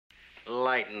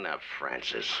Lighten up,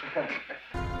 Francis.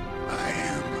 I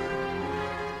am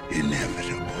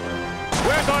inevitable.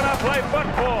 We're gonna play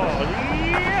football.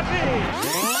 Yippee!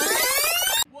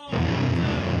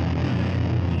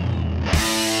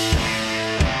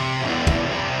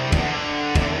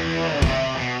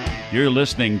 You're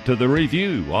listening to The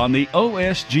Review on the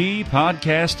OSG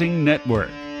Podcasting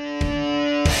Network.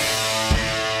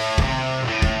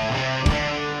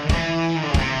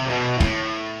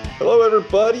 Hello,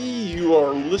 everybody. You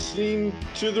are listening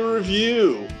to The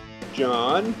Review.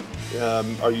 John,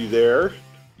 are you there?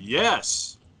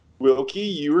 Yes. Wilkie,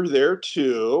 you are there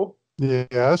too.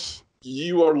 Yes.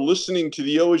 You are listening to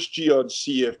the OSG on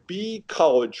CFB,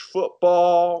 college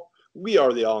football. We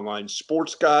are the online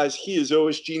sports guys. He is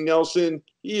OSG Nelson.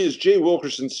 He is Jay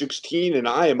Wilkerson 16, and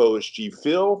I am OSG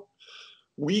Phil.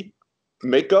 We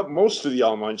make up most of the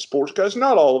online sports guys.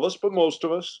 Not all of us, but most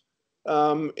of us.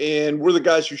 And we're the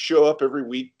guys who show up every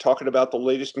week talking about the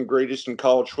latest and greatest in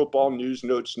college football, news,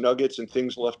 notes, nuggets, and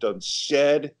things left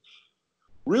unsaid.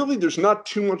 Really, there's not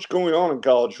too much going on in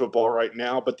college football right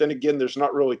now, but then again, there's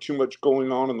not really too much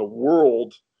going on in the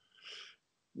world.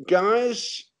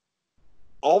 Guys,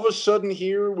 all of a sudden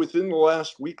here within the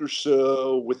last week or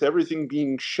so, with everything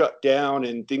being shut down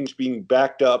and things being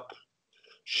backed up,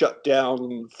 shut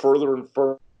down further and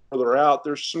further out,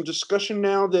 there's some discussion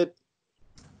now that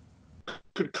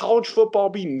could college football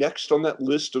be next on that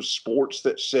list of sports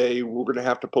that say we're going to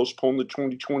have to postpone the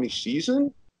 2020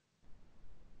 season?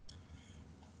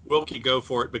 Wilkie, go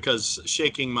for it, because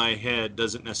shaking my head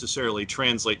doesn't necessarily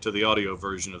translate to the audio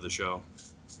version of the show.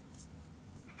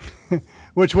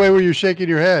 Which way were you shaking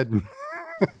your head?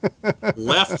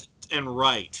 Left and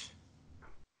right.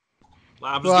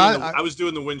 I was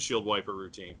doing the windshield wiper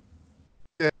routine.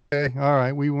 Okay, all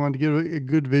right. We wanted to get a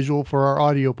good visual for our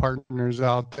audio partners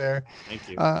out there. Thank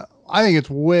you. I think it's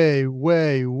way,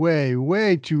 way, way,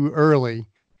 way too early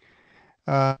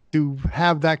to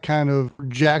have that kind of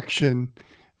projection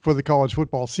for the college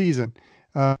football season.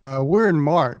 We're in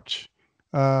March.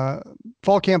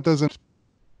 Fall camp doesn't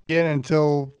get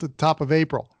until the top of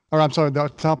April,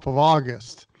 the top of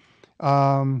August.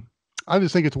 I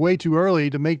just think it's way too early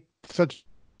to make such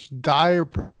dire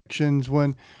predictions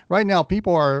when right now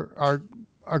people are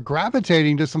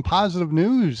gravitating to some positive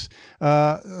news,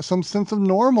 some sense of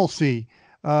normalcy.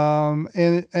 And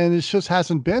it just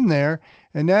hasn't been there.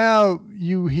 And now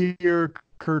you hear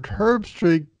Kurt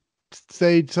Herbstreit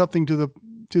say something to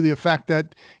the effect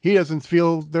that he doesn't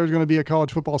feel there's going to be a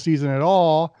college football season at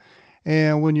all.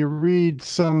 And when you read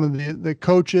some of the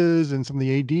coaches and some of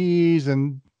the ADs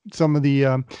and some of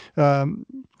the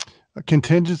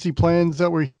contingency plans that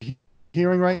we're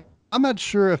hearing right, I'm not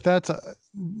sure if that's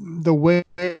the way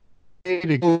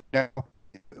to go now.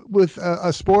 With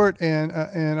a sport and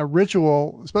a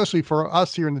ritual, especially for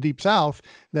us here in the Deep South,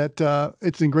 that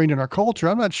it's ingrained in our culture.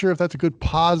 I'm not sure if that's a good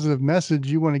positive message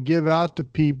you want to give out to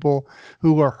people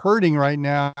who are hurting right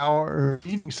now or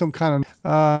needing some kind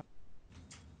of.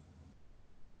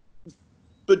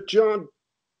 But John,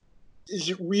 is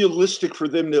it realistic for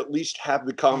them to at least have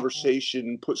the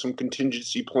conversation, put some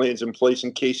contingency plans in place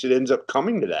in case it ends up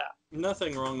coming to that?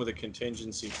 Nothing wrong with a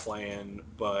contingency plan,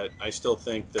 but I still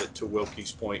think that, to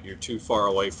Wilkie's point, you're too far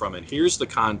away from it. Here's the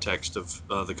context of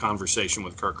the conversation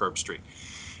with Kirk Herbstreit.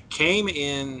 Came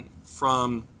in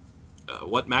from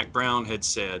what Mac Brown had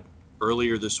said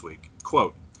earlier this week.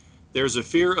 Quote, "There's a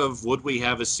fear of, would we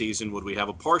have a season? Would we have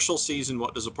a partial season?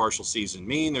 What does a partial season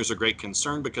mean? There's a great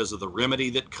concern because of the remedy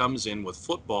that comes in with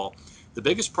football. The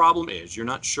biggest problem is you're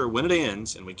not sure when it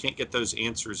ends, and we can't get those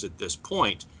answers at this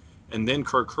point." And then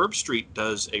Kirk Herbstreit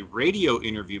does a radio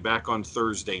interview back on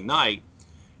Thursday night,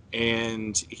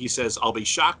 and he says, "I'll be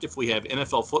shocked if we have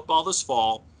NFL football this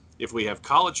fall. If we have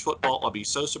college football, I'll be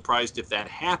so surprised if that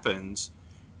happens."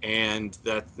 And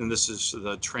this is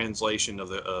the translation of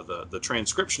the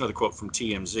transcription of the quote from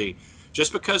TMZ.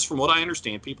 "Just because, from what I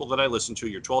understand, people that I listen to,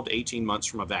 you're 12 to 18 months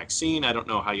from a vaccine. I don't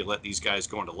know how you let these guys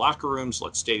go into locker rooms,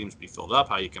 let stadiums be filled up,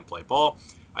 how you can play ball.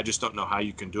 I just don't know how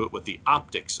you can do it with the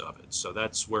optics of it." So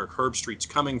that's where Herbstreit's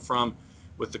coming from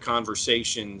with the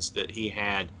conversations that he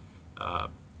had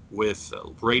with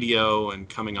radio and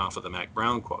coming off of the Mac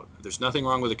Brown quote. There's nothing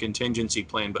wrong with a contingency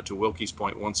plan, but to Wilkie's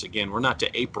point, once again, we're not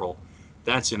to April.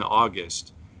 That's in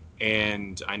August.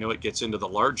 And I know it gets into the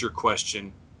larger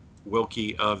question,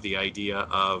 Wilkie, of the idea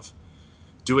of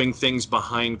doing things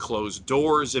behind closed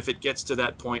doors if it gets to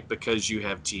that point, because you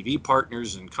have TV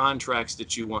partners and contracts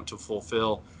that you want to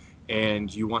fulfill,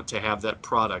 and you want to have that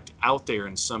product out there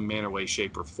in some manner, way,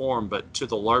 shape, or form. But to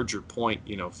the larger point,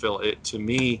 Phil, to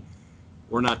me,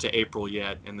 we're not to April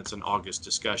yet, and it's an August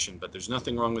discussion. But there's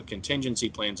nothing wrong with contingency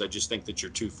plans. I just think that you're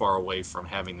too far away from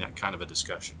having that kind of a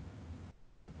discussion.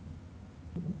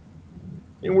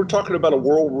 And we're talking about a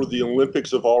world where the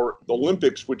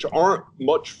Olympics, which aren't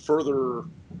much further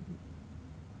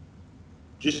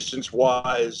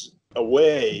distance-wise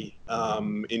away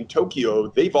in Tokyo,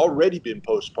 they've already been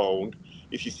postponed.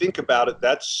 If you think about it,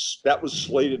 that was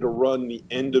slated to run the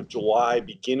end of July,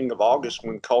 beginning of August,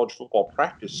 when college football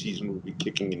practice season would be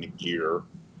kicking into gear.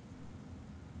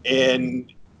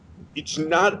 And it's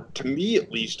not, to me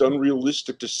at least,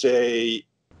 unrealistic to say,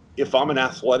 if I'm an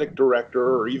athletic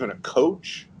director or even a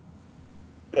coach,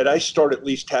 that I start at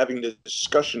least having the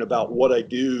discussion about what I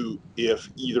do if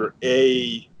either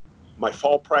A, my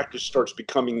fall practice starts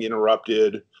becoming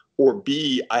interrupted, or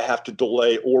B, I have to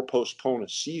delay or postpone a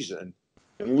season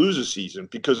and lose a season,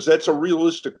 because that's a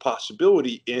realistic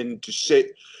possibility. And to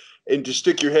stick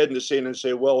your head in the sand and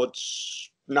say, well, it's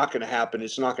not going to happen.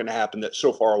 It's not going to happen. That's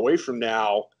so far away from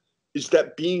now. Is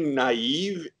that being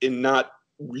naive and not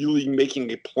really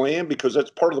making a plan? Because that's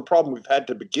part of the problem we've had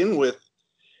to begin with,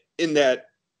 in that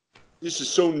this is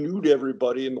so new to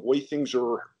everybody, and the way things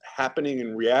are happening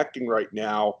and reacting right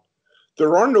now,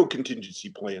 there are no contingency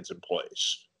plans in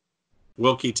place.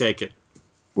 Wilkie, take it.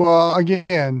 Well,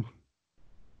 again,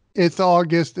 it's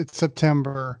August, it's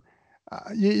September.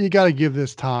 You got to give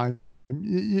this time.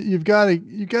 You've got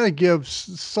to give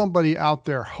somebody out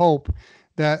there hope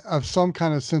that of some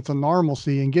kind of sense of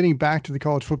normalcy, and getting back to the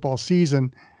college football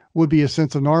season would be a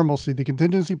sense of normalcy. The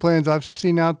contingency plans I've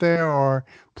seen out there are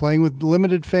playing with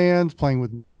limited fans, playing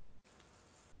with.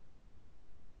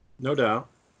 No doubt.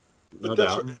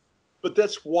 But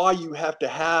that's why you have to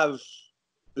have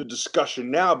the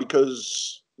discussion now,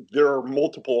 because there are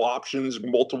multiple options,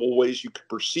 multiple ways you could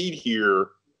proceed here.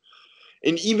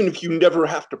 And even if you never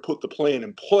have to put the plan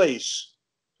in place,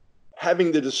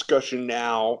 having the discussion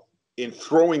now and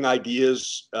throwing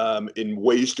ideas in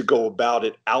ways to go about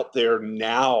it out there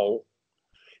now,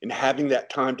 and having that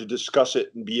time to discuss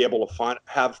it and be able to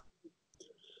have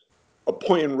a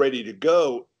plan ready to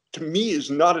go, to me, is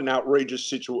not an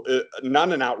outrageous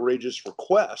not an outrageous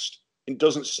request. It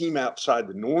doesn't seem outside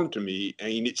the norm to me. I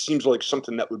mean, it seems like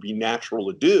something that would be natural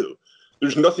to do.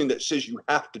 There's nothing that says you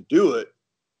have to do it,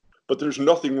 but there's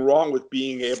nothing wrong with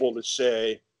being able to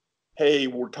say, hey,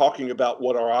 we're talking about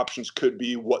what our options could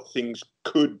be,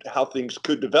 how things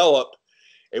could develop,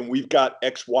 and we've got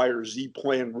X, Y, or Z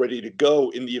plan ready to go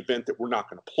in the event that we're not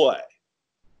going to play.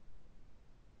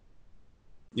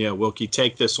 Yeah, Wilkie,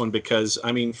 take this one, because,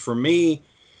 I mean, for me,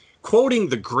 quoting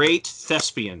the great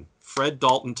thespian Fred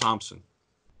Dalton Thompson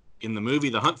in the movie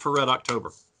The Hunt for Red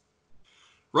October,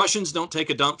 Russians don't take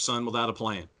a dump, son, without a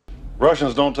plan.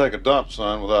 Russians don't take a dump,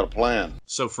 son, without a plan.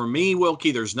 So for me,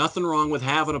 Wilkie, there's nothing wrong with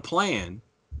having a plan.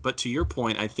 But to your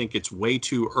point, I think it's way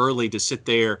too early to sit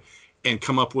there and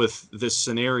come up with this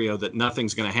scenario that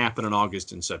nothing's going to happen in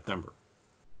August and September.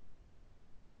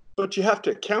 But you have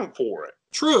to account for it.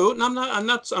 True, and I'm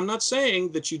not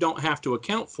saying that you don't have to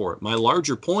account for it. My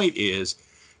larger point is,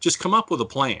 just come up with a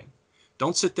plan.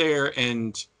 Don't sit there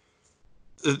and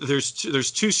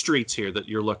there's two streets here that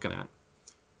you're looking at.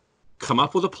 Come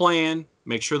up with a plan,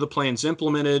 make sure the plan's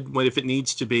implemented if it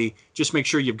needs to be. Just make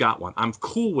sure you've got one. I'm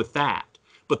cool with that.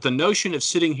 But the notion of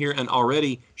sitting here and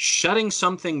already shutting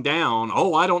something down,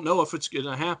 oh, I don't know if it's going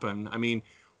to happen. I mean,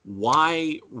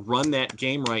 why run that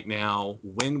game right now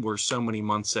when we're so many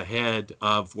months ahead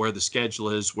of where the schedule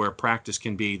is, where practice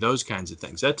can be, those kinds of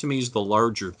things? That to me is the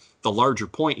larger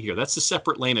point here. That's a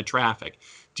separate lane of traffic.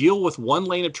 Deal with one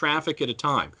lane of traffic at a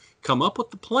time. Come up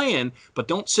with the plan, but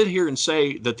don't sit here and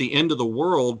say that the end of the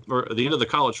world or the end of the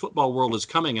college football world is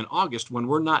coming in August when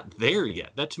we're not there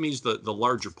yet. That to me is the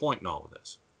larger point in all of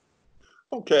this.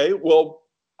 Okay, well,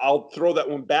 I'll throw that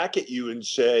one back at you and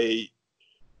say,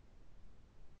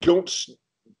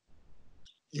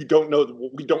 we don't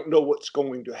know what's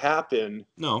going to happen.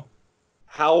 No.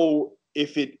 How,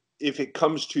 if it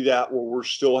comes to that where we're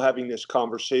still having this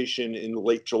conversation in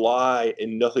late July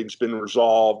and nothing's been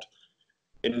resolved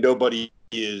and nobody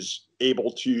is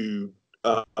able to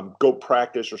go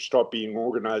practice or start being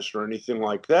organized or anything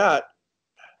like that,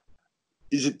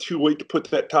 is it too late to put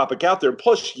that topic out there?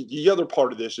 Plus, the other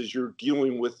part of this is you're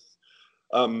dealing with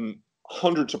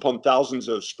hundreds upon thousands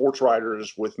of sports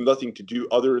writers with nothing to do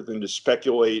other than to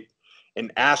speculate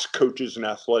and ask coaches and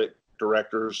athletic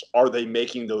directors, are they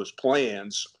making those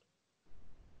plans?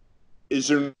 Is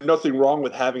there nothing wrong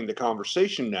with having the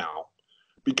conversation now?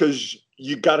 Because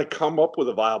you got to come up with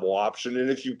a viable option. And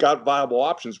if you've got viable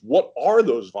options, what are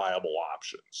those viable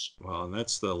options? Well, and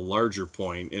that's the larger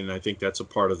point, and I think that's a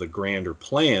part of the grander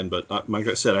plan. But like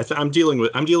I said, I'm dealing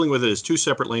with it as two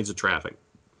separate lanes of traffic.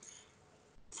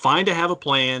 Fine to have a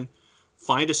plan,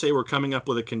 fine to say we're coming up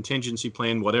with a contingency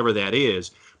plan, whatever that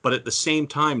is. But at the same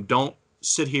time, don't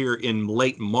sit here in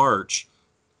late March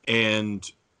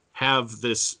and have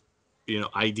this,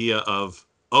 idea of,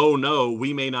 oh no,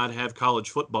 we may not have college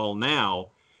football now,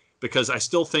 because I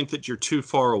still think that you're too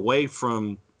far away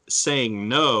from saying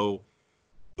no,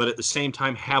 but at the same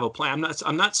time have a plan.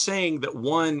 I'm not saying that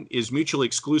one is mutually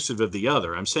exclusive of the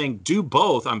other. I'm saying do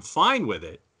both. I'm fine with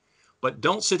it, but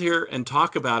don't sit here and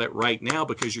talk about it right now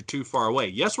because you're too far away.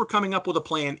 Yes, we're coming up with a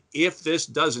plan if this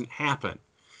doesn't happen.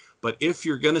 But if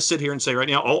you're going to sit here and say right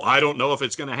now, oh, I don't know if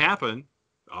it's going to happen,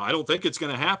 I don't think it's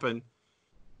going to happen,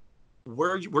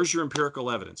 where's your empirical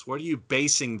evidence? What are you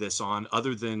basing this on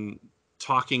other than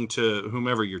talking to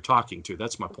whomever you're talking to?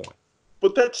 That's my point.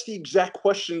 But that's the exact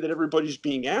question that everybody's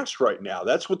being asked right now.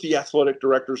 That's what the athletic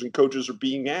directors and coaches are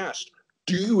being asked.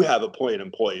 Do you have a plan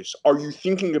in place? Are you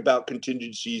thinking about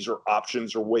contingencies or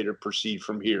options or way to proceed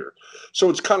from here? So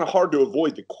it's kind of hard to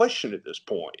avoid the question at this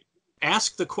point.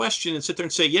 Ask the question and sit there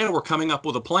and say, yeah, we're coming up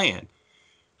with a plan.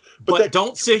 But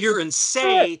don't sit here and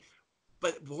say,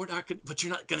 but you're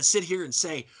not going to sit here and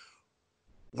say,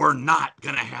 we're not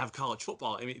going to have college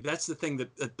football. I mean, that's the thing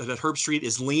that Herb Street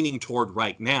is leaning toward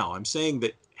right now. I'm saying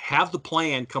that have the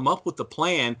plan, come up with the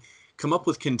plan, come up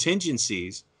with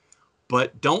contingencies,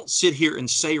 but don't sit here and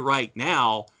say right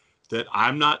now that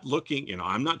I'm not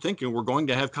thinking we're going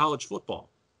to have college football.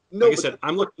 No, like I said,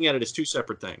 I'm looking at it as two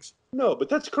separate things. No, but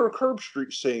that's Kirk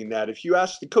Herbstreit saying that. If you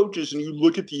ask the coaches and you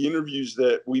look at the interviews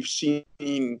that we've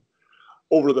seen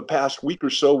over the past week or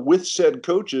so with said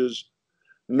coaches,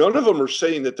 none of them are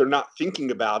saying that they're not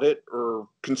thinking about it or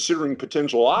considering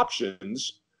potential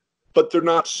options, but they're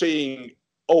not saying,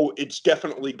 oh, it's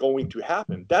definitely going to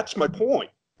happen. That's my point.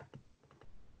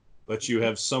 But you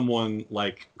have someone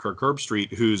like Kirk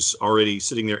Herbstreit who's already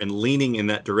sitting there and leaning in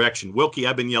that direction. Wilkie,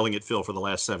 I've been yelling at Phil for the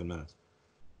last 7 minutes.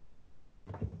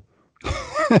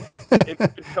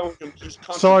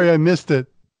 Sorry, I missed it.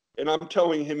 And I'm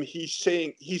telling him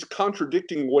he's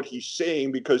contradicting what he's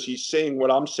saying because he's saying what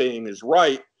I'm saying is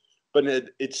right, but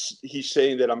he's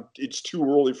saying that it's too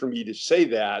early for me to say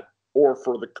that or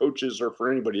for the coaches or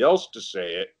for anybody else to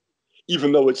say it,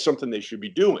 even though it's something they should be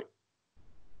doing.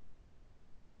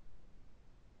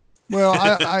 Well,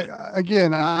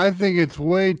 I think it's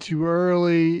way too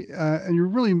early, and you're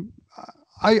really,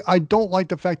 I don't like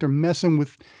the fact they're messing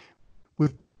with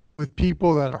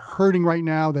people that are hurting right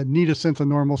now, that need a sense of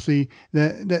normalcy,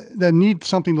 that need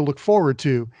something to look forward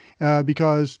to,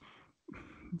 because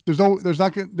there was no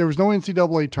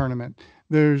NCAA tournament.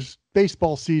 There's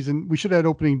baseball season. We should have had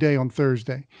opening day on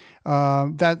Thursday.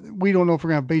 That we don't know if we're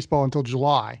gonna have baseball until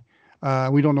July.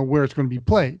 We don't know where it's going to be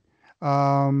played.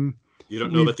 You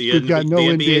don't know about we've got no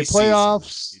NBA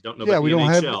playoffs. You don't know about the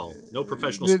NHL. No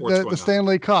professional sports going on. The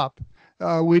Stanley Cup.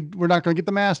 We're not going to get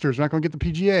the Masters. We're not going to get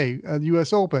the PGA, the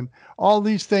U.S. Open. All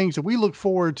these things that we look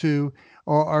forward to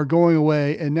are going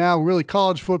away. And now really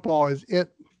college football is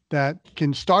it that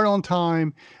can start on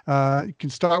time, can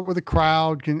start with a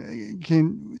crowd.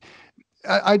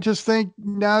 I just think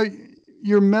now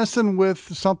you're messing with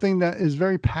something that is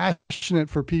very passionate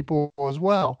for people as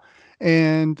well.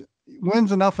 And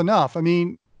when's enough? I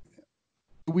mean,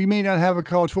 we may not have a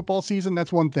college football season.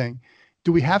 That's one thing.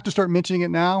 Do we have to start mentioning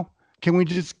it now? Can we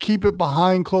just keep it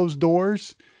behind closed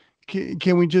doors?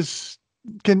 Can we just,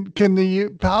 can the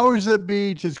powers that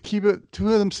be just keep it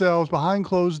to themselves behind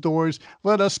closed doors?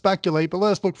 Let us speculate, but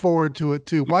let us look forward to it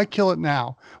too. Why kill it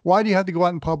now? Why do you have to go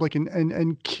out in public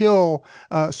and kill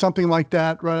something like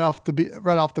that right off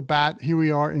the bat? Here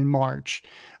we are in March.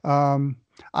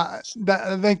 I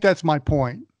think that's my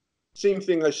point. Same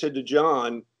thing I said to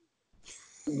John.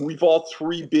 We've all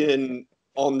three been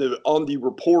on the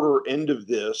reporter end of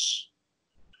this.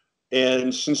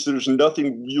 And since there's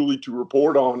nothing really to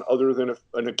report on other than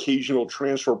an occasional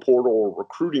transfer portal or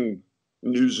recruiting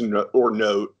news or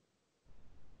note,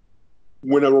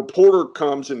 when a reporter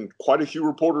comes, and quite a few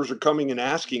reporters are coming and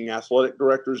asking athletic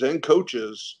directors and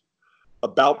coaches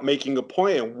about making a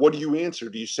plan, what do you answer?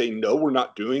 Do you say, no, we're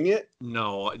not doing it?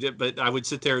 No, but I would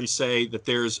sit there and say that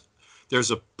there's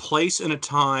a place and a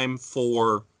time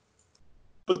for.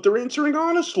 But they're answering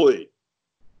honestly.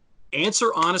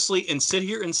 Answer honestly and sit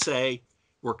here and say,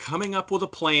 we're coming up with a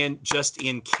plan just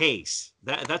in case.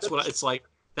 That's what it's like.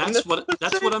 That's what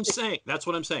I'm saying. That's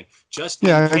what I'm saying. Just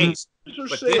in case.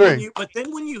 But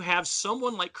then when you have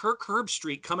someone like Kirk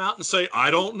Herbstreit come out and say,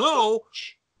 I don't know.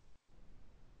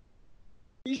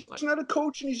 He's not a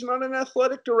coach and he's not an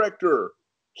athletic director.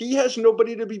 He has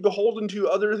nobody to be beholden to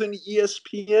other than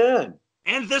ESPN.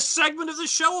 And this segment of the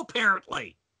show,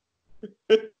 apparently.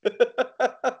 I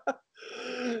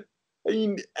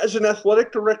mean, as an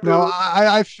athletic director. No,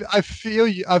 I feel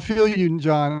you. I feel you,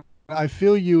 John. I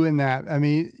feel you in that. I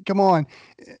mean, come on.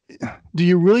 Do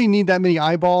you really need that many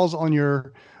eyeballs on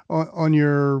your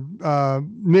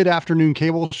mid-afternoon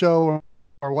cable show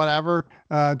or whatever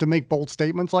to make bold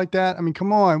statements like that? I mean,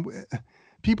 come on.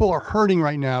 People are hurting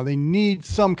right now. They need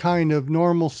some kind of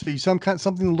normalcy, something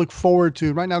to look forward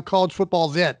to. Right now, college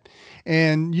football's it,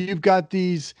 and you've got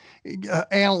these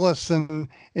analysts and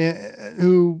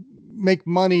who make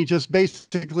money just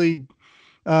basically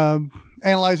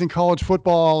analyzing college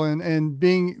football and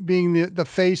being the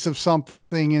face of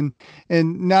something,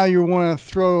 and now you want to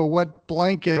throw a wet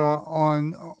blanket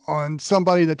on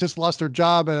somebody that just lost their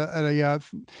job at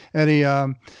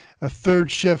a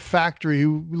third shift factory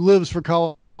who lives for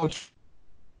college.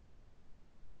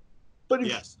 But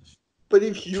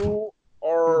if you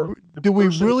are, do we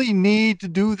really need to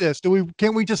do this?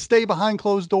 Can't we just stay behind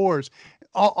closed doors?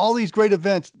 All these great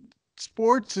events,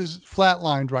 sports is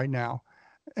flatlined right now,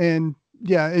 and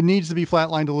yeah, it needs to be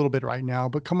flatlined a little bit right now.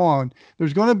 But come on,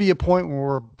 there's going to be a point where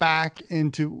we're back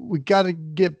into. We got to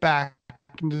get back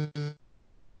into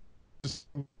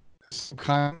some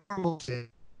kind of normalcy.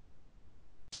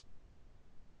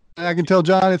 I can tell,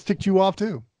 John, it's ticked you off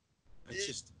too.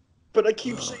 But I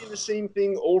keep saying the same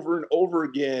thing over and over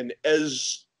again.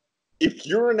 As if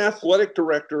you're an athletic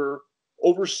director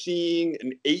overseeing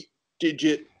an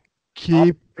 8-digit,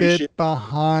 keep it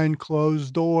behind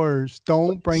closed doors.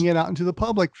 Don't bring it out into the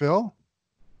public, Phil.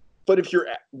 But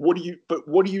what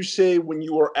do you say when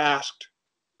you are asked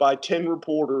by 10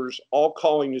 reporters all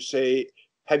calling to say,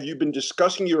 have you been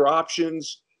discussing your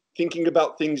options? Thinking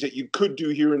about things that you could do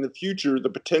here in the future, the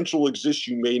potential exists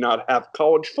you may not have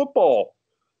college football.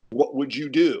 What would you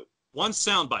do? One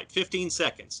soundbite, 15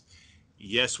 seconds.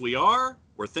 Yes, we are.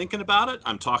 We're thinking about it.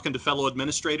 I'm talking to fellow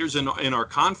administrators in our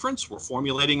conference. We're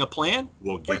formulating a plan.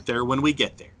 We'll get there when we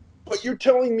get there. But you're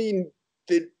telling me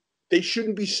that they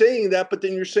shouldn't be saying that, but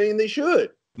then you're saying they should.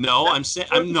 No,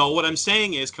 what I'm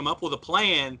saying is come up with a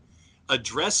plan,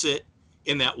 address it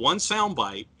in that one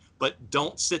soundbite, but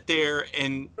don't sit there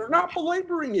and... They're not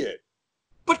belaboring it.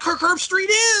 But Kirk Herbstreit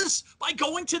is, by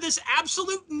going to this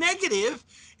absolute negative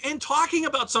and talking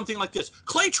about something like this.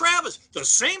 Clay Travis, the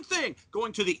same thing,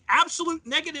 going to the absolute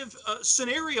negative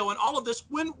scenario and all of this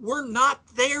when we're not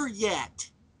there yet.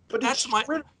 But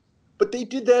But they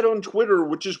did that on Twitter,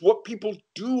 which is what people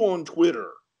do on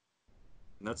Twitter.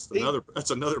 And that's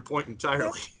another point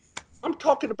entirely. I'm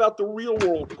talking about the real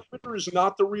world. Twitter is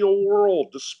not the real world,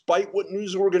 despite what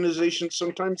news organizations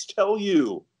sometimes tell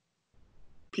you.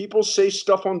 People say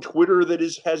stuff on Twitter that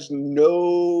has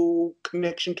no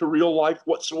connection to real life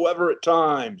whatsoever at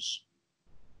times.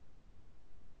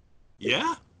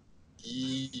 Yeah?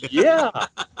 Yeah.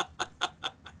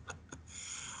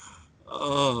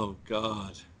 Oh,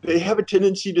 God. They have a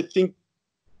tendency to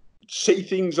say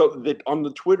things that on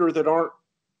the Twitter that aren't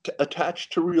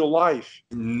attached to real life.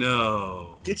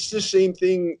 No. It's the same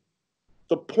thing.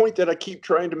 The point that I keep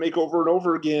trying to make over and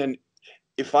over again,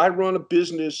 if I run a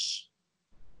business,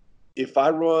 if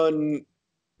I run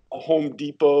a Home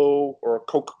Depot or a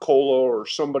Coca-Cola or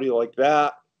somebody like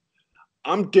that,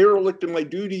 I'm derelict in my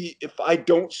duty if I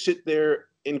don't sit there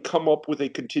and come up with a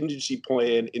contingency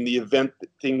plan in the event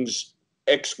that things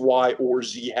X, Y, or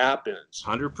Z happens.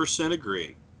 100%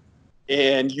 agree.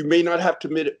 And you may not have to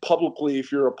admit it publicly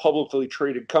if you're a publicly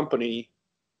traded company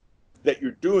that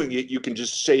you're doing it. You can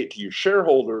just say it to your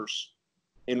shareholders,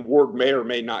 and word may or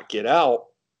may not get out.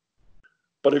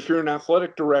 But if you're an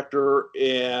athletic director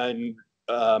and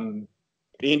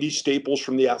Andy Staples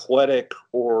from The Athletic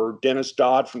or Dennis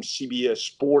Dodd from CBS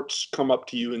Sports come up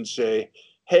to you and say,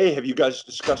 hey, have you guys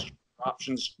discussed your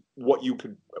options, how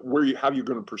you're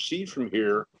going to proceed from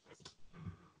here?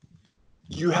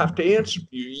 You have to answer.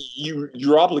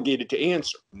 You're obligated to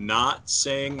answer. Not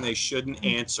saying they shouldn't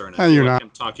answer, and I feel like I'm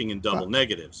talking in double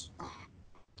negatives.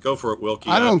 Go for it, Wilkie.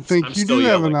 I don't think you do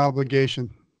have an obligation.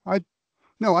 I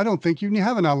don't think you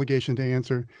have an obligation to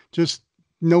answer. Just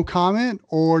no comment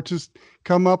or just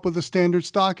come up with a standard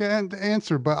stock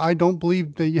answer. But I don't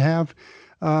believe that you have.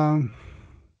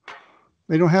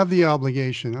 They don't have the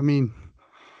obligation. I mean,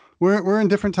 we're in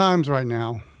different times right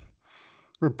now.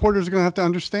 Reporters are going to have to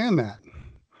understand that.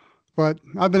 But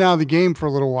I've been out of the game for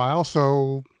a little while,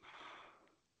 so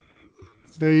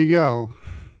there you go.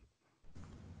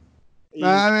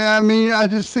 I mean, I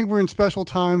just think we're in special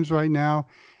times right now,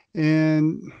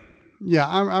 and yeah,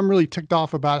 I'm really ticked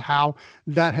off about how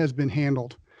that has been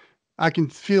handled. I can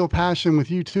feel passion with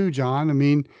you too, John. I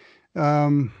mean,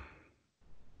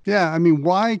 yeah, I mean,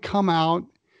 why come out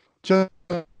just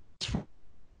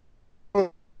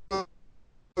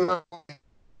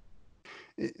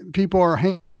people are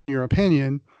hating your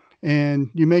opinion and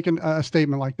you make a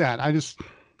statement like that? I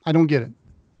don't get it.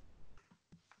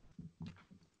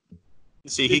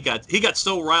 See, he got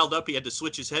so riled up he had to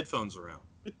switch his headphones around.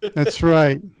 That's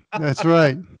right. That's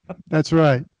right. That's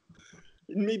right.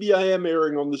 Maybe I am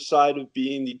erring on the side of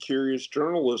being the curious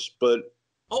journalist, but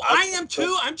I am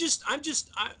too.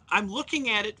 I'm looking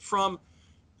at it from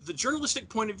the journalistic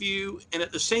point of view, and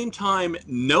at the same time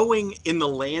knowing in the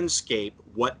landscape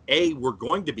what A, we're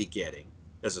going to be getting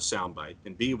as a soundbite,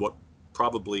 and B, what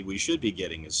probably we should be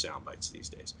getting as soundbites these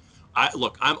days.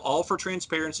 I'm all for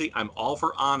transparency. I'm all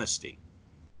for honesty.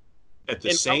 At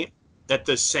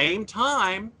the same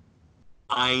time,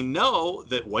 I know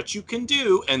that what you can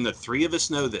do, and the three of us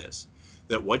know this,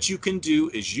 that what you can do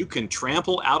is you can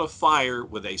trample out a fire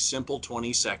with a simple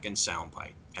 20-second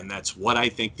soundbite. And that's what I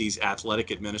think these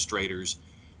athletic administrators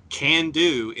can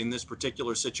do in this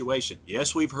particular situation.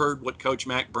 Yes, we've heard what Coach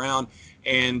Mack Brown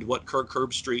and what Kirk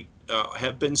Herbstreit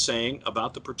have been saying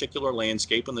about the particular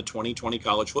landscape in the 2020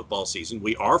 college football season.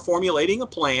 We are formulating a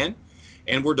plan,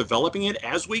 and we're developing it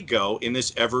as we go in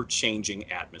this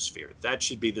ever-changing atmosphere. That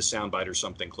should be the soundbite or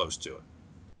something close to it.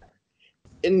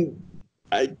 And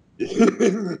I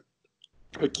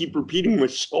keep repeating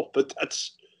myself, but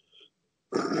that's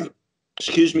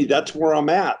excuse me, that's where I'm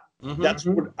at. Mm-hmm. That's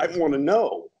what I want to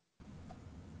know.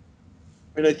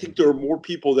 And I think there are more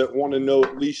people that want to know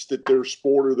at least that their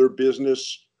sport or their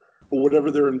business or whatever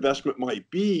their investment might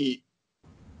be,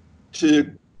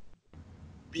 to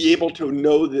be able to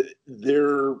know that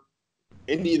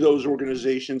any of those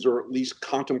organizations are at least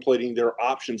contemplating their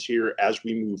options here as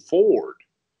we move forward.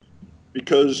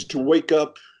 Because to wake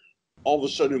up all of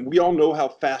a sudden, we all know how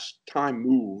fast time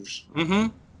moves. Mm-hmm.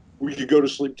 We could go to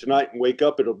sleep tonight and wake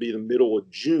up, it'll be the middle of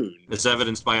June. As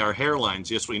evidenced by our hairlines.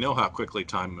 Yes, we know how quickly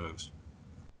time moves.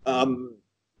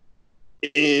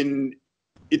 And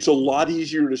it's a lot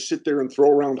easier to sit there and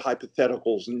throw around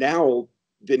hypotheticals now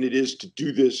than it is to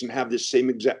do this and have this same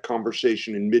exact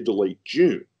conversation in mid to late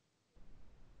June.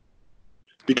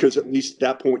 Because at least at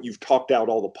that point, you've talked out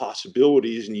all the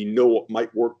possibilities and you know what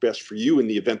might work best for you in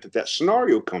the event that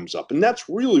scenario comes up. And that's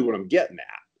really what I'm getting at.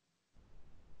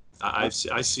 I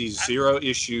see zero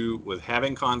issue with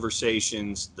having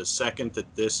conversations the second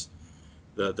that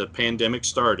the pandemic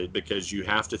started, because you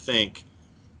have to think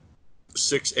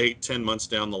 6, 8, 10 months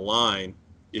down the line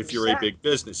if you're a big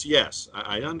business. Yes,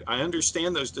 I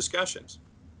understand those discussions.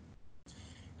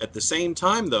 At the same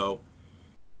time, though,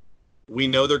 we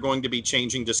know they're going to be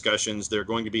changing discussions. They're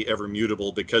going to be ever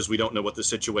mutable because we don't know what the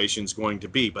situation is going to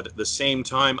be. But at the same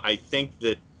time, I think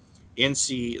that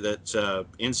NCAA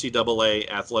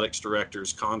athletics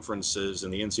directors conferences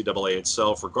and the NCAA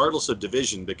itself, regardless of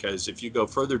division, because if you go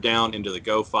further down into the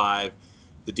Go 5,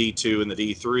 the D2 and the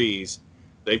D3s,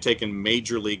 they've taken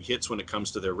major league hits when it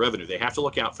comes to their revenue. They have to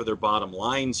look out for their bottom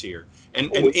lines here.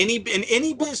 And any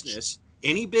business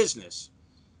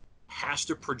has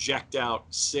to project out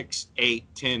 6, 8,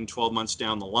 10, 12 months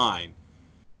down the line.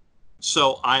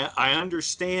 So I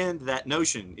understand that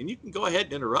notion, and you can go ahead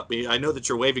and interrupt me. I know that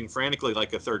you're waving frantically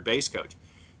like a third base coach.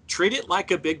 Treat it like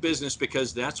a big business,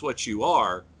 because that's what you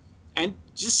are, and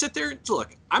just sit there and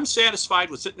look. I'm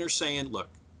satisfied with sitting there saying, look,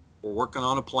 we're working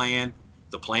on a plan.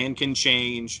 The plan can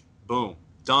change. Boom,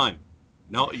 done.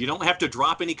 No, you don't have to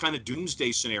drop any kind of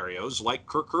doomsday scenarios like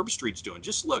Kirk Herbstreit's doing.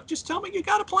 Just tell me you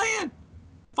got a plan.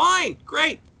 Fine,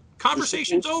 great.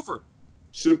 Conversation's over.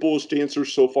 Simplest answer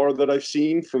so far that I've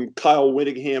seen from Kyle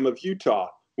Whittingham of Utah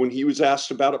when he was asked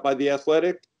about it by The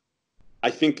Athletic. I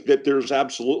think that there's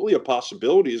absolutely a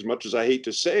possibility, as much as I hate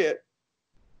to say it.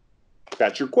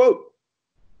 That's your quote.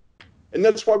 And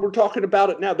that's why we're talking about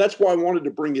it now. That's why I wanted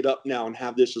to bring it up now and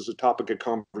have this as a topic of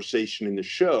conversation in the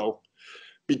show,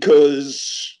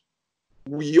 because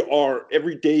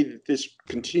every day that this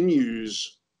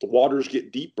continues, the waters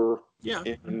get deeper. Yeah.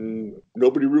 And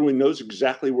nobody really knows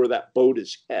exactly where that boat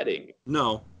is heading.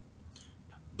 No.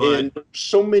 But and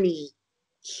so many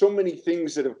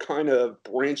things that have kind of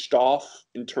branched off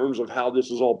in terms of how this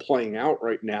is all playing out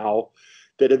right now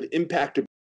that have impacted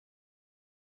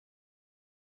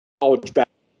college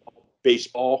basketball,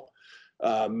 baseball,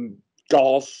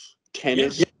 golf,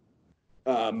 tennis.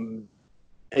 Yeah.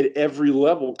 At every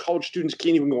level, college students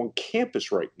can't even go on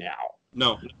campus right now.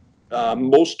 No.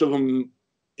 Most of them,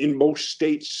 in most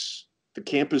states, the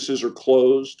campuses are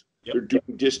closed. Yep. They're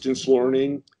doing distance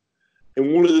learning.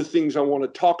 And one of the things I want to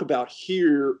talk about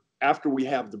here after we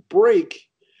have the break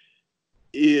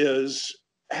is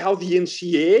how the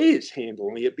NCAA is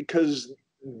handling it, because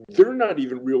they're not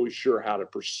even really sure how to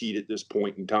proceed at this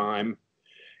point in time.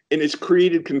 And it's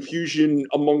created confusion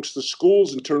amongst the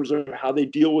schools in terms of how they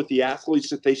deal with the athletes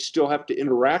that they still have to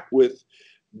interact with,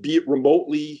 be it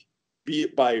remotely, be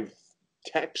it by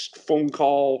text, phone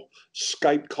call,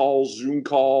 Skype call, Zoom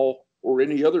call, or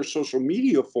any other social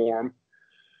media form.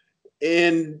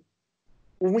 And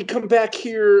when we come back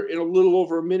here in a little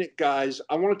over a minute, guys,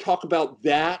 I want to talk about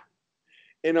that.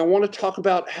 And I want to talk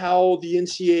about how the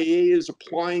NCAA is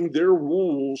applying their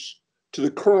rules to the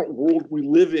current world we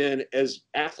live in as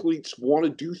athletes want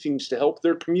to do things to help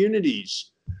their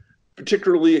communities,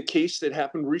 particularly a case that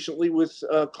happened recently with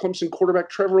Clemson quarterback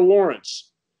Trevor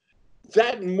Lawrence.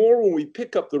 That and more when we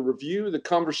pick up the review, the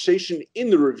conversation in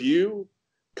the review,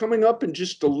 coming up in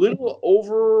just a little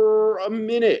over a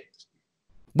minute.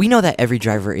 We know that every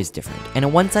driver is different, and a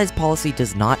one-size policy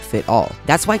does not fit all.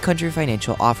 That's why Country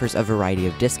Financial offers a variety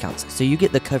of discounts, so you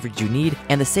get the coverage you need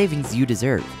and the savings you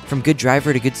deserve. From good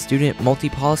driver to good student,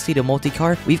 multi-policy to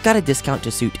multi-car, we've got a discount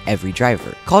to suit every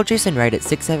driver. Call Jason Wright at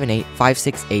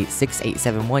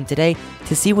 678-568-6871 today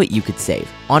to see what you could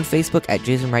save. On Facebook at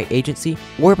Jason Wright Agency,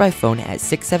 or by phone at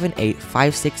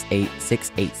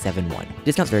 678-568-6871.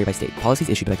 Discounts vary by state. Policies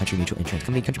issued by Country Mutual Insurance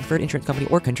Company, Country Preferred Insurance Company,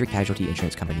 or Country Casualty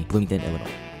Insurance Company, Bloomington, Illinois.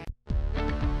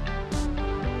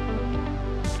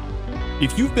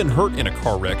 If you've been hurt in a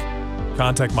car wreck,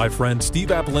 contact my friend Steve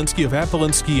Apolinski of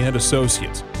Apolinski &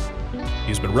 Associates.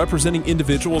 He's been representing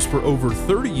individuals for over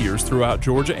 30 years throughout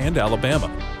Georgia and Alabama.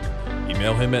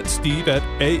 Email him at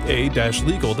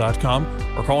steve@aa-legal.com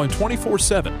or call him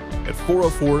 24/7 at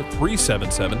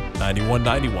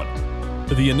 404-377-9191.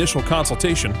 The initial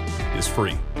consultation is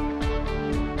free.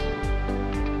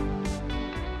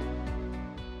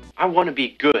 I want to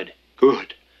be good.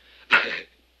 Good.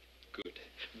 Good.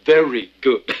 Very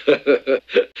good.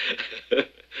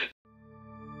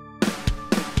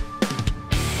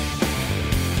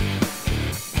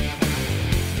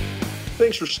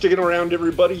 Thanks for sticking around,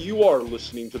 everybody. You are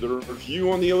listening to the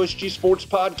review on the OSG Sports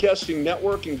Podcasting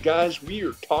Network. And guys, we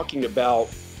are talking about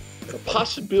the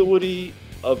possibility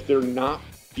of there not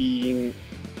being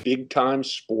big-time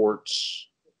sports.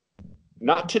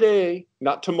 Not today,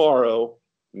 not tomorrow,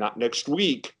 not next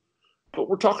week, but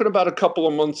we're talking about a couple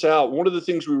of months out. One of the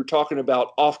things we were talking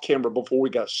about off camera before we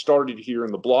got started here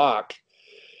in the block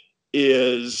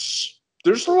is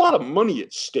there's a lot of money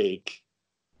at stake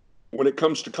when it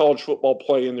comes to college football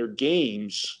play in their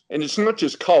games. And it's not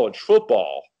just college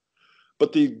football,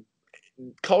 but the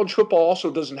college football also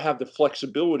doesn't have the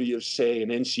flexibility of, say, an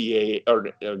NBA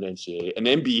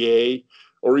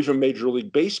or even Major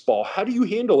League Baseball. How do you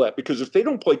handle that? Because if they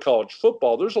don't play college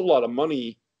football, there's a lot of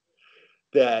money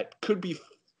that could be,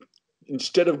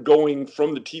 instead of going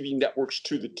from the TV networks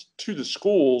to the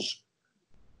schools,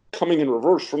 coming in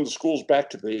reverse from the schools back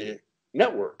to the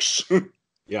networks.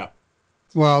 Yeah.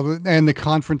 Well, and the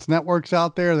conference networks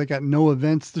out there, they got no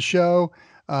events to show.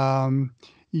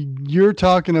 You're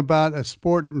talking about a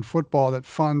sport in football that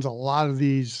funds a lot of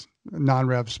these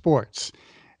non-rev sports.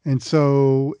 And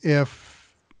so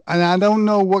and I don't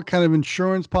know what kind of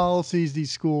insurance policies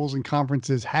these schools and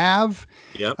conferences have.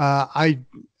 Yep.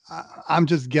 I'm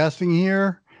just guessing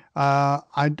here.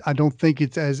 I don't think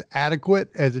it's as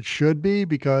adequate as it should be,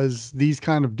 because these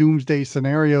kind of doomsday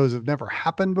scenarios have never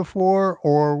happened before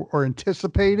or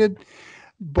anticipated.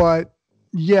 But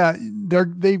yeah,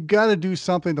 they've got to do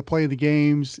something to play the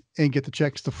games and get the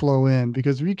checks to flow in,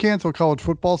 because if you cancel college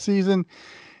football season,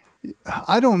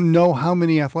 I don't know how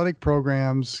many athletic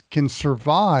programs can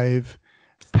survive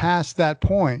past that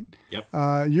point. Yep.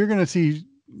 You're going to see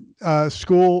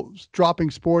schools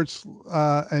dropping sports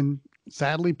and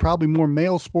sadly probably more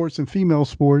male sports than female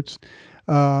sports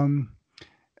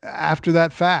after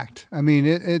that fact. I mean,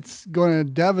 it's going to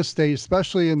devastate,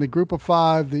 especially in the group of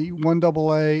five, the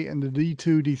 1AA and the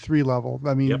D2, D3 level.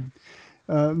 I mean, Yep.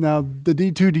 Now the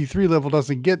D2, D3 level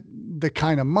doesn't get the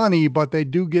kind of money, but they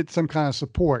do get some kind of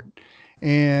support,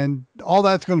 and all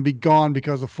that's going to be gone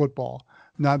because of football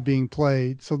not being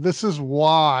played. So this is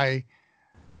why,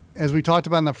 as we talked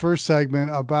about in the first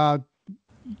segment about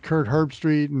Kurt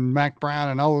Herbstreit and Mac Brown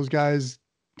and all those guys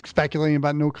speculating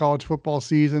about no college football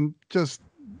season, just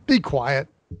be quiet.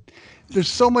 There's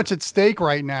so much at stake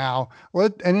right now,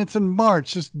 and it's in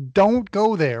March. Just don't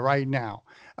go there right now.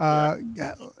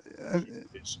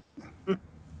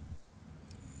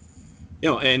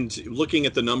 And looking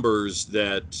at the numbers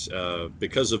that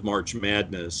because of March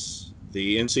Madness,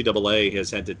 the NCAA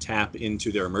has had to tap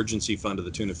into their emergency fund to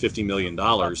the tune of $50 million.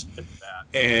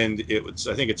 And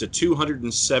I think it's a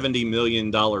 $270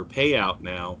 million payout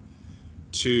now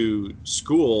to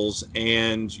schools,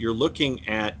 and you're looking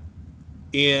at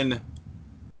in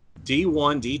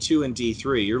D1, D2, and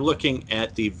D3, you're looking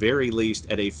at the very least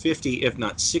at a 50, if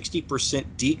not 60%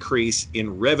 decrease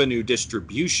in revenue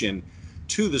distribution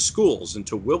to the schools. And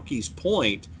to Wilkie's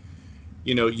point,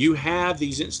 you have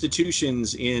these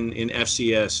institutions in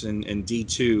FCS and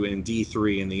D2 and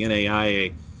D3 and the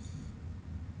NAIA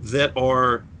that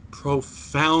are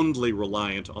profoundly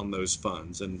reliant on those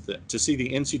funds. And to see the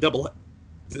NCAA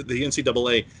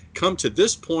come to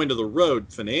this point of the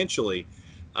road financially,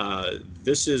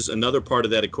 this is another part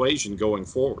of that equation going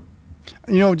forward.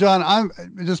 John,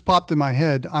 it just popped in my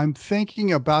head. I'm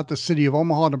thinking about the city of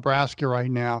Omaha, Nebraska right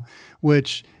now,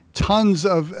 which tons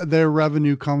of their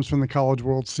revenue comes from the College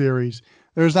World Series.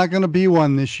 There's not going to be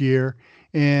one this year.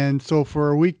 And so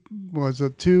for a week, was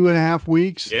it 2.5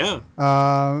 weeks? Yeah.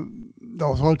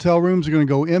 Those hotel rooms are going to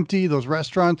go empty. Those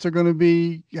restaurants are going to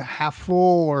be half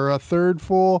full or a third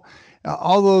full.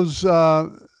 All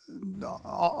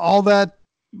that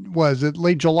was it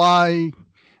late July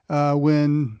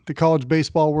when the college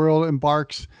baseball world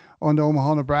embarks onto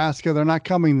Omaha, Nebraska. They're not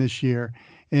coming this year.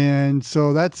 And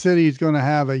so that city is going to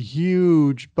have a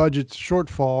huge budget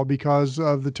shortfall because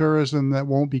of the tourism that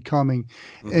won't be coming.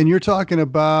 Mm-hmm. And you're talking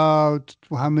about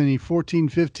how many, 14,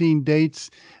 15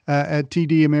 dates at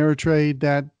TD Ameritrade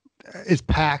that is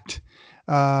packed.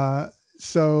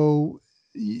 So,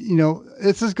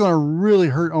 this is going to really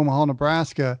hurt Omaha,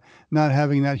 Nebraska, not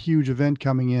having that huge event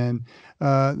coming in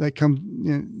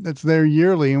that's there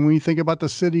yearly. And when you think about the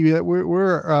city that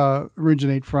we're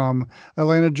originate from,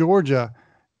 Atlanta, Georgia,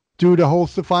 due to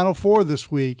host the Final Four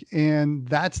this week, and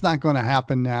that's not going to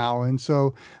happen now. And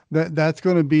so that's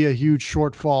going to be a huge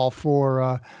shortfall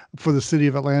for the city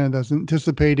of Atlanta that's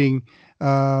anticipating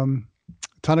a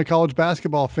ton of college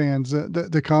basketball fans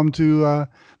to come to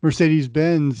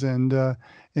Mercedes-Benz and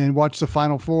watch the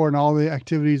Final Four and all the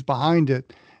activities behind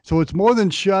it. So it's more than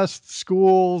just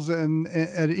schools and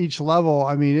at each level.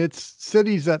 I mean, it's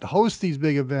cities that host these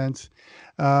big events,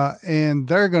 and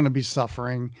they're going to be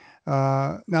suffering.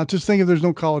 Now, just think if there's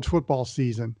no college football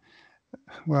season.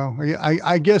 Well,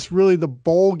 I guess really the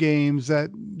bowl games that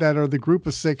are the group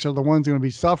of six are the ones going to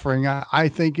be suffering. I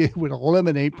think it would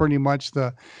eliminate pretty much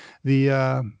the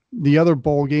other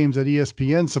bowl games that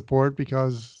ESPN support,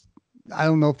 because I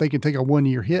don't know if they can take a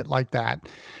 1-year hit like that.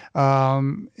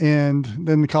 And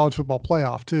then the college football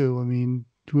playoff too. I mean,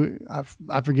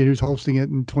 I forget who's hosting it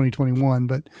in 2021,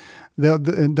 but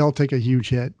they'll take a huge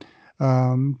hit.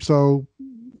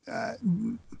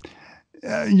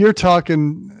 You're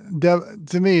talking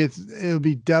to me, it'll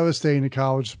be devastating to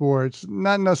college sports,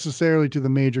 not necessarily to the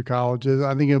major colleges.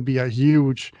 I think it'll be a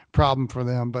huge problem for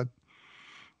them, but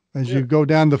as you go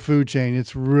down the food chain,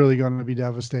 it's really going to be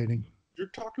devastating. You're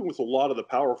talking with a lot of the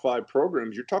Power 5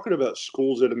 programs. You're talking about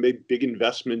schools that have made big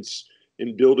investments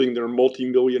in building their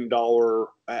multi-million-dollar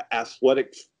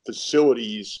athletic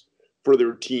facilities for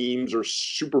their teams, or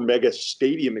super mega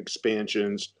stadium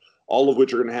expansions, all of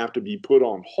which are going to have to be put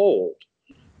on hold.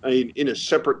 I mean, in a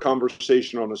separate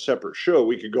conversation on a separate show,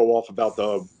 we could go off about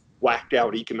the whacked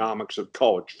out economics of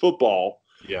college football,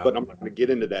 but I'm not going to get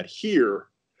into that here.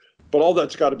 But all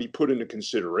that's got to be put into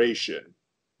consideration.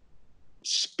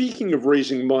 Speaking of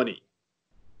raising money,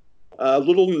 a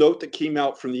little note that came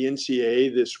out from the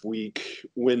NCAA this week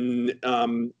when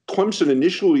Clemson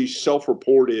initially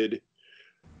self-reported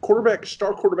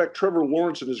star quarterback Trevor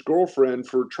Lawrence and his girlfriend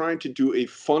for trying to do a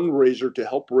fundraiser to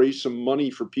help raise some money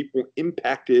for people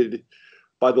impacted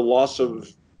by the loss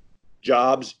of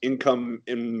jobs, income,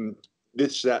 and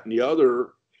this, that, and the other,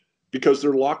 because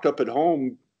they're locked up at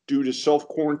home due to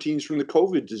self-quarantines from the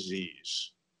COVID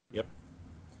disease. Yep.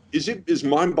 Is it as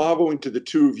mind-boggling to the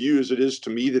two of you as it is to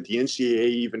me that the NCAA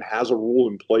even has a rule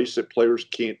in place that players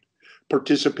can't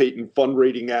participate in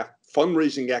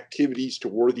fundraising activities to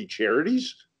worthy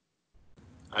charities?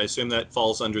 I assume that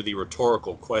falls under the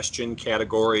rhetorical question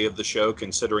category of the show,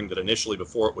 considering that initially,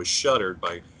 before it was shuttered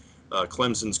by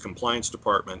Clemson's compliance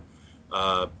department,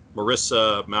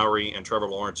 Marissa Mowry and Trevor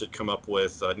Lawrence had come up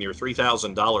with near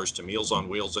 $3,000 to Meals on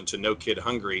Wheels and to No Kid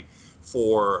Hungry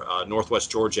for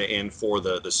Northwest Georgia and for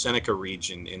the Seneca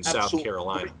region in South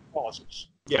Carolina. Causes.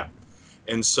 Yeah.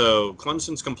 And so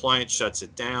Clemson's compliance shuts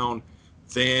it down.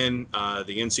 Then the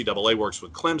NCAA works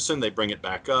with Clemson. They bring it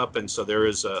back up. And so there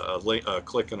is a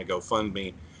click and a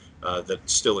GoFundMe that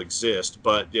still exists.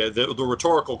 But yeah, the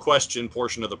rhetorical question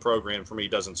portion of the program for me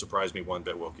doesn't surprise me one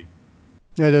bit, Wilkie.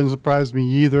 Yeah, it doesn't surprise me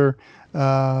either.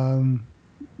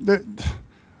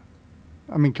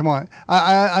 I mean, come on.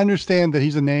 I understand that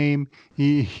he's a name.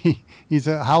 He's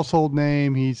a household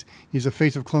name. He's a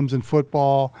face of Clemson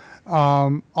football.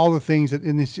 All the things that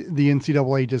the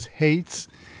NCAA just hates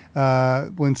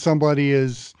when somebody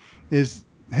is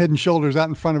head and shoulders out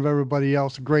in front of everybody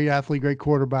else. A great athlete, great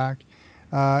quarterback,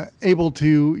 able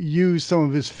to use some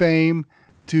of his fame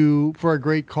for a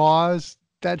great cause.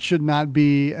 That should not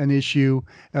be an issue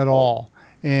at all.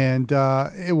 And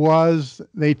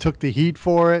they took the heat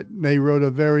for it. They wrote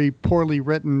a very poorly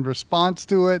written response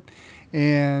to it.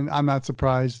 And I'm not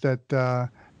surprised that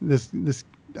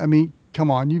I mean,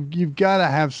 come on, you've got to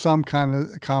have some kind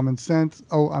of common sense.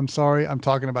 Oh, I'm sorry. I'm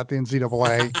talking about the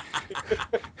NCAA.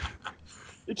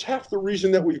 It's half the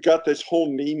reason that we've got this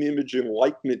whole name, image, and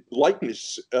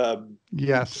likeness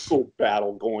yes,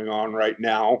 battle going on right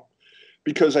now.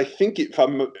 Because I think,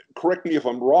 correct me if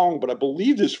I'm wrong, but I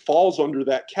believe this falls under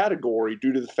that category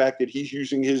due to the fact that he's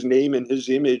using his name and his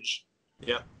image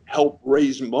help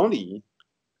raise money.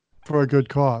 For a good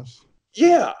cause.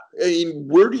 Yeah. I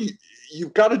mean,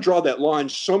 you've got to draw that line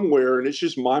somewhere, and it's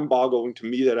just mind-boggling to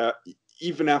me that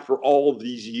even after all of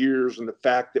these years and the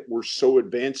fact that we're so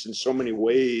advanced in so many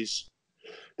ways,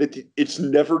 that it's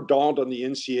never dawned on the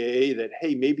NCAA that,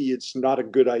 hey, maybe it's not a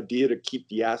good idea to keep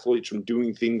the athletes from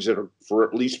doing things that are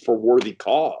at least for worthy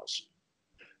cause.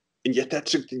 And yet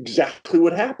that's exactly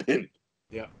what happened.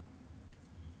 Yeah.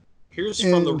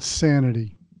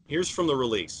 Insanity. Here's from the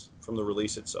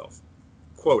release itself.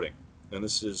 Quoting, and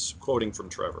this is quoting from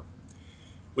Trevor.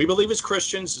 We believe as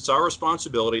Christians, it's our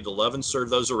responsibility to love and serve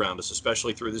those around us,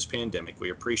 especially through this pandemic. We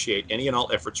appreciate any and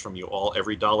all efforts from you all.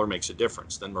 Every dollar makes a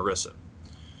difference. Then Marissa.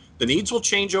 The needs will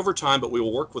change over time, but we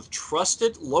will work with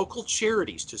trusted local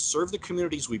charities to serve the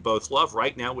communities we both love.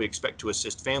 Right now, we expect to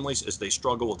assist families as they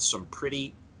struggle with some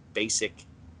pretty basic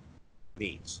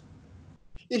needs.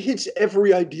 It hits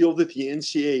every ideal that the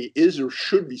NCAA is or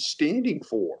should be standing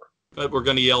for. But we're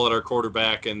going to yell at our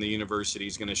quarterback, and the university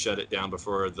is going to shut it down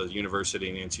before the university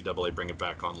and the NCAA bring it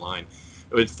back online.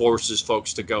 It forces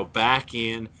folks to go back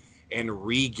in and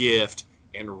re-gift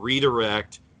and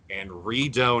redirect and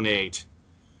redonate.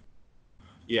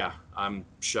 Yeah, I'm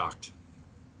shocked.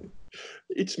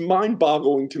 It's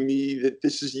mind-boggling to me that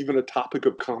this is even a topic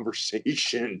of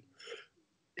conversation.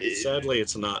 Sadly,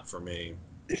 it's not for me.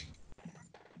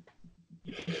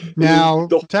 Now,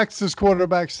 Texas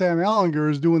quarterback Sam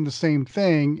Ehlinger is doing the same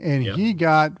thing, and he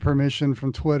got permission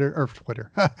from from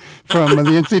the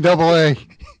NCAA.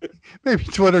 Maybe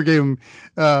Twitter gave him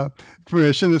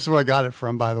permission. This is where I got it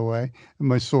from, by the way,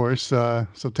 my source. So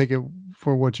take it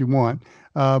for what you want.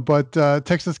 But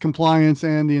Texas compliance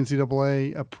and the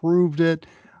NCAA approved it.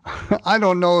 I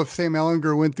don't know if Sam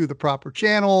Ehlinger went through the proper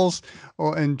channels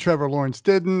and Trevor Lawrence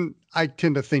didn't. I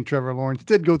tend to think Trevor Lawrence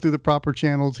did go through the proper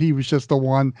channels. He was just the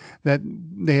one that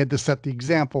they had to set the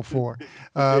example for.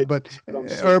 Or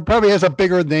probably has a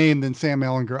bigger name than Sam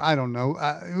Ehlinger. I don't know.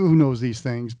 Who knows these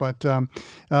things? But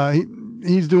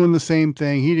he's doing the same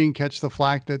thing. He didn't catch the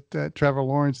flack that Trevor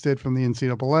Lawrence did from the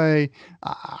NCAA.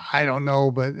 I don't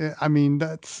know, but I mean,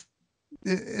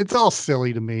 it's all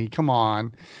silly to me. Come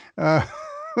on.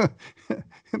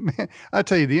 Man, I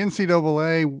tell you, the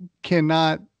NCAA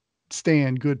cannot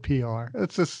stand good PR.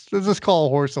 Let's just call a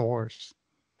horse a horse.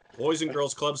 Boys and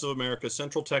Girls Clubs of America,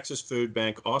 Central Texas Food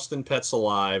Bank, Austin Pets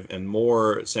Alive, and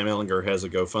more. Sam Ehlinger has a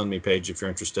GoFundMe page if you're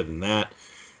interested in that.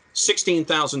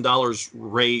 $16,000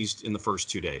 raised in the first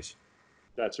 2 days.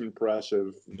 That's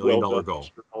impressive. $1 million goal.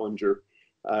 Mr.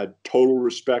 Ehlinger. Total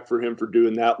respect for him for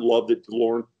doing that. Love that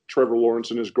Trevor Lawrence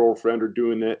and his girlfriend are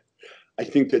doing that. I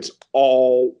think that's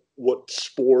all what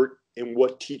sport and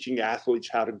what teaching athletes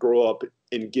how to grow up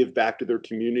and give back to their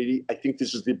community. I think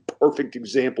this is the perfect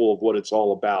example of what it's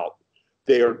all about.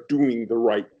 They are doing the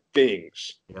right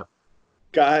things. Yep.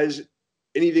 Guys,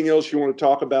 anything else you want to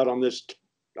talk about on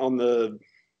the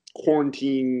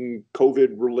quarantine COVID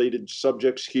related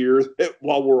subjects here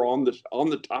while we're on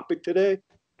the topic today?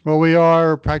 Well, we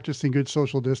are practicing good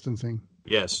social distancing.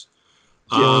 Yes.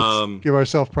 Let's give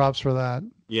ourselves props for that.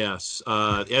 Yes.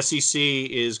 The SEC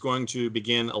is going to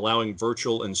begin allowing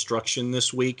virtual instruction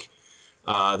this week.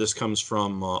 This comes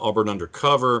from Auburn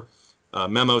Undercover.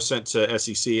 Memo sent to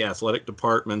SEC athletic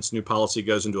departments. New policy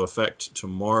goes into effect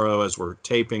tomorrow as we're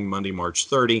taping, Monday, March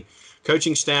 30.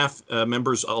 Coaching staff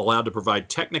members are allowed to provide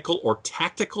technical or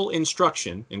tactical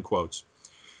instruction, in quotes,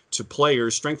 to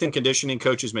players. Strength and conditioning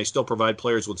coaches may still provide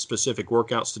players with specific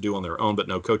workouts to do on their own, but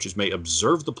no coaches may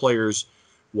observe the players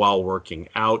while working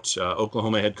out.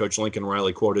 Oklahoma head coach Lincoln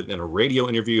Riley quoted in a radio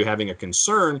interview having a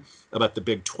concern about the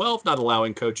Big 12 not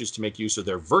allowing coaches to make use of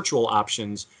their virtual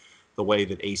options the way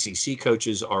that ACC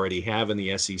coaches already have and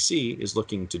the SEC is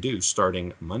looking to do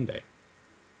starting Monday.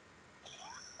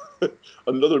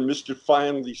 another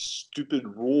mystifyingly stupid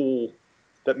rule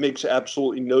that makes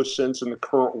absolutely no sense in the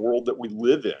current world that we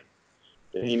live in.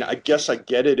 I mean, I guess I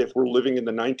get it if we're living in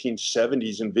the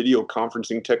 1970s and video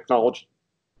conferencing technology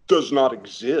does not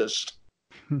exist.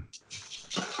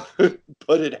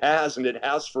 But it has, and it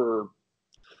has for,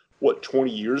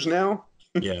 20 years now?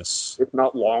 Yes. If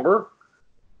not longer?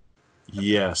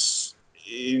 Yes.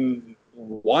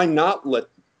 Why not let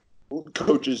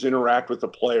coaches interact with the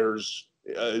players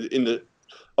in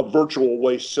a virtual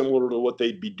way similar to what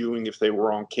they'd be doing if they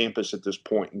were on campus at this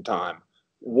point in time?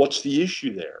 What's the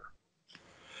issue there?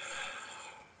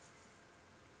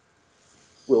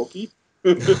 Wilkie?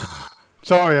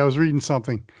 Sorry, I was reading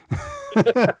something.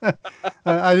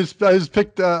 I just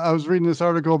picked. I was reading this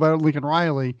article about Lincoln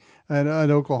Riley at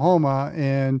Oklahoma,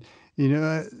 and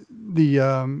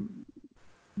the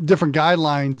different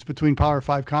guidelines between Power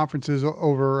 5 conferences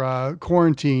over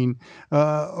quarantine,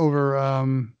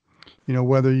 over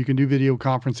whether you can do video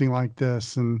conferencing like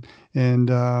this and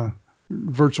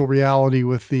virtual reality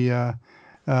with the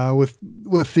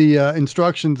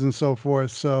instructions and so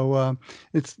forth. So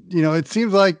it's it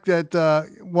seems like that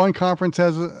one conference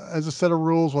has a set of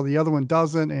rules while the other one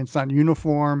doesn't, and it's not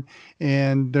uniform,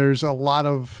 and there's a lot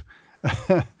of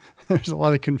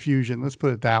confusion. Let's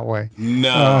put it that way.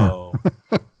 No.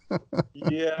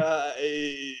 Yeah.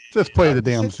 Just play the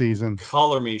damn season.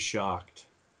 Color me shocked.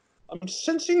 I'm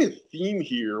sensing a theme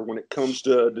here when it comes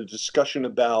to the discussion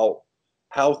about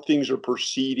how things are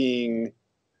proceeding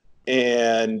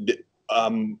and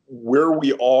where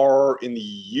we are in the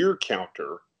year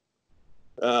counter.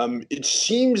 It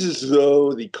seems as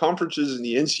though the conferences and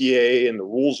the NCAA and the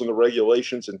rules and the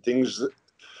regulations and things,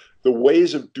 the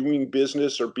ways of doing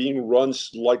business are being run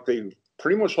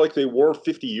pretty much like they were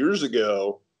 50 years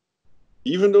ago.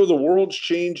 Even though the world's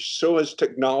changed, so has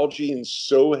technology and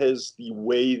so has the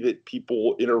way that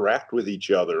people interact with each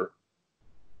other.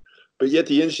 But yet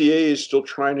the NCAA is still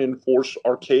trying to enforce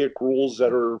archaic rules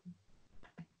that are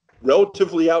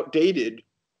relatively outdated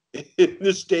in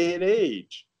this day and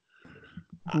age.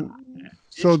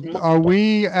 So are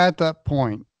we at that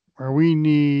point where we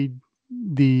need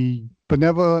the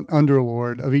benevolent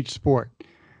underlord of each sport,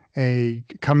 a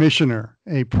commissioner,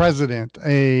 a president,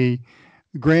 a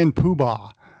grand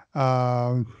poobah?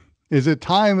 Is it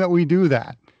time that we do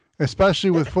that,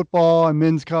 especially with football and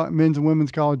men's and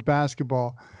women's college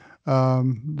basketball?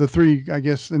 The three, I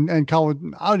guess, and college.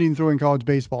 I would even throw in college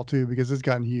baseball too, because it's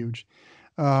gotten huge.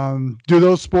 Do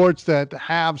those sports that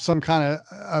have some kind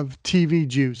of TV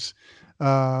juice,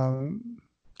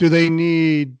 do they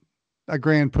need a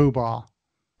grand poobah?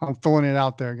 I'm throwing it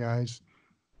out there, guys.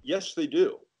 Yes, they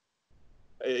do.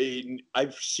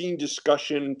 I've seen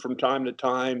discussion from time to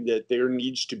time that there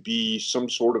needs to be some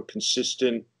sort of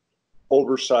consistent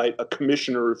oversight, a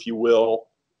commissioner, if you will,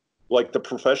 like the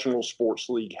professional sports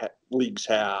leagues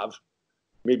have.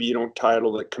 Maybe you don't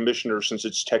title it commissioner since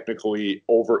it's technically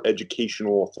over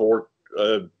educational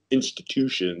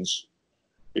institutions,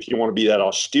 if you want to be that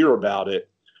austere about it.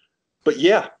 But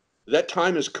yeah, that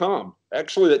time has come.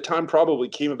 Actually, that time probably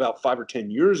came about 5 or 10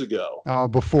 years ago.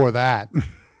 Before that.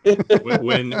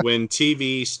 when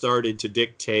TV started to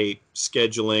dictate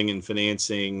scheduling and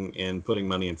financing and putting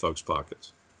money in folks'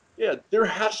 pockets. Yeah, there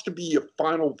has to be a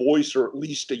final voice, or at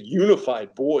least a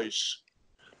unified voice.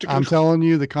 I'm telling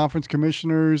you, the conference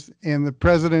commissioners and the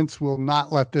presidents will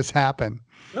not let this happen.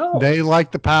 No. They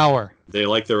like the power. They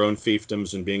like their own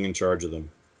fiefdoms and being in charge of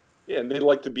them. Yeah, and they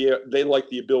like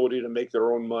the ability to make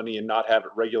their own money and not have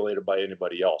it regulated by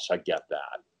anybody else. I get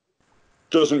that.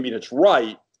 Doesn't mean it's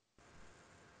right,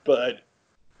 but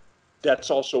that's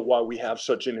also why we have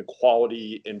such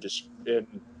inequality and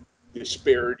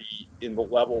disparity in the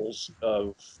levels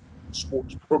of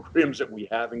sports programs that we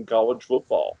have in college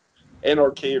football, and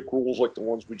archaic rules like the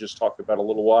ones we just talked about a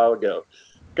little while ago.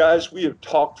 Guys, we have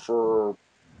talked for a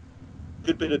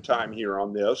good bit of time here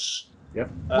on this. Yep.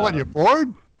 What, you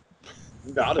bored?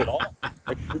 Not at all.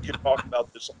 We can talk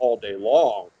about this all day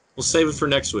long. We'll save it for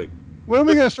next week. When are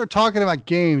we going to start talking about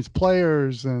games,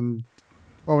 players, and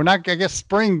we're not? I guess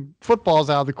spring football's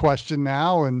out of the question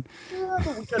now, and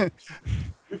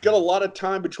we've got a lot of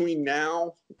time between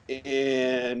now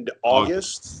and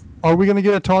August. Are we going to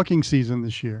get a talking season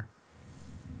this year?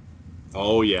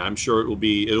 Oh yeah, I'm sure it'll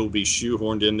be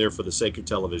shoehorned in there for the sake of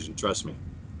television. Trust me.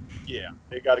 Yeah,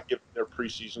 they got to give them their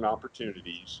preseason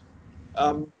opportunities.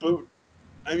 But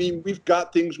I mean, we've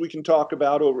got things we can talk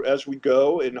about as we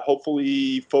go, and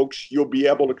hopefully, folks, you'll be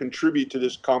able to contribute to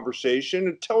this conversation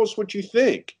and tell us what you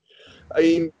think. I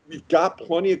mean, we've got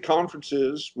plenty of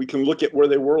conferences. We can look at where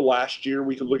they were last year.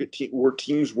 We can look at where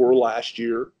teams were last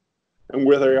year and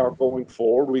where they are going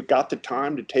forward. We've got the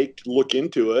time to look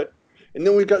into it. And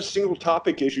then we've got single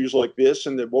topic issues like this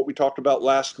and then what we talked about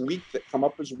last week that come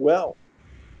up as well.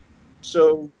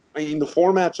 So, I mean, the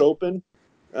format's open.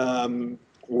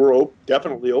 We're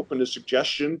definitely open to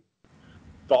suggestion,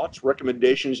 thoughts,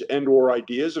 recommendations, and or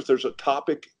ideas. If there's a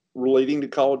topic relating to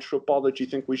college football that you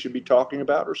think we should be talking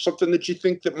about or something that you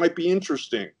think that might be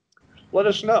interesting, let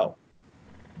us know.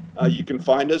 You can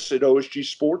find us at OSG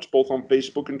Sports, both on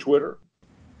Facebook and Twitter.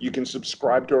 You can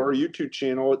subscribe to our YouTube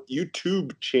channel.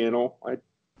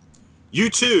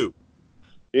 YouTube.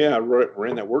 Yeah, I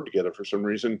ran that word together for some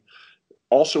reason.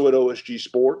 Also at OSG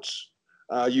Sports.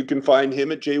 You can find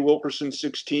him at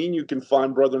jwilkerson16. You can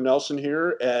find Brother Nelson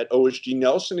here at OSG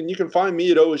Nelson. And you can find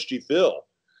me at OSG Phil.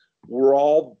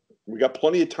 We got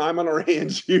plenty of time on our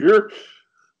hands here.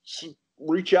 So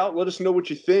reach out. Let us know what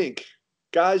you think.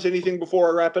 Guys, anything before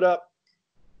I wrap it up?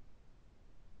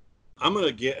 I'm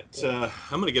gonna get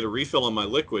a refill on my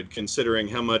liquid, considering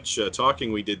how much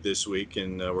talking we did this week,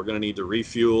 and we're gonna need to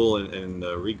refuel and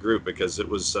regroup because it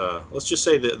was. Let's just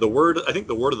say the word. I think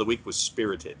the word of the week was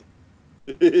spirited.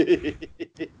 Any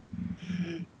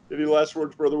last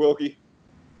words, Brother Wilkie?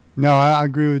 No, I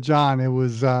agree with John. It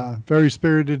was a very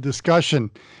spirited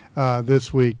discussion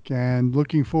this week, and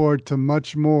looking forward to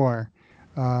much more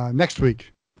next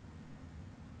week.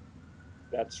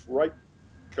 That's right.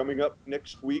 Coming up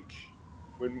next week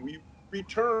when we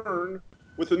return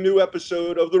with a new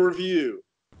episode of The Review.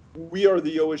 We are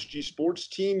the OSG Sports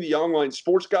team, the online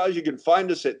sports guys. You can find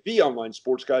us at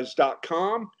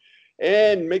theonlinesportsguys.com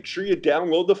and make sure you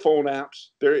download the phone apps.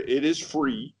 It is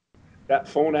free. That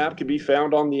phone app can be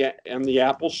found on the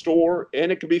Apple Store, and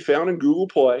it can be found in Google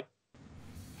Play.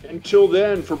 Until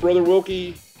then, for Brother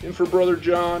Wilkie and for Brother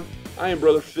John, I am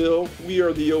Brother Phil. We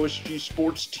are the OSG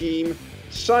Sports team,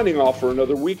 signing off for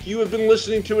another week. You have been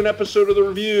listening to an episode of The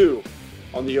Review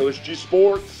on the OSG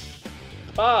Sports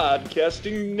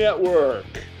Podcasting Network.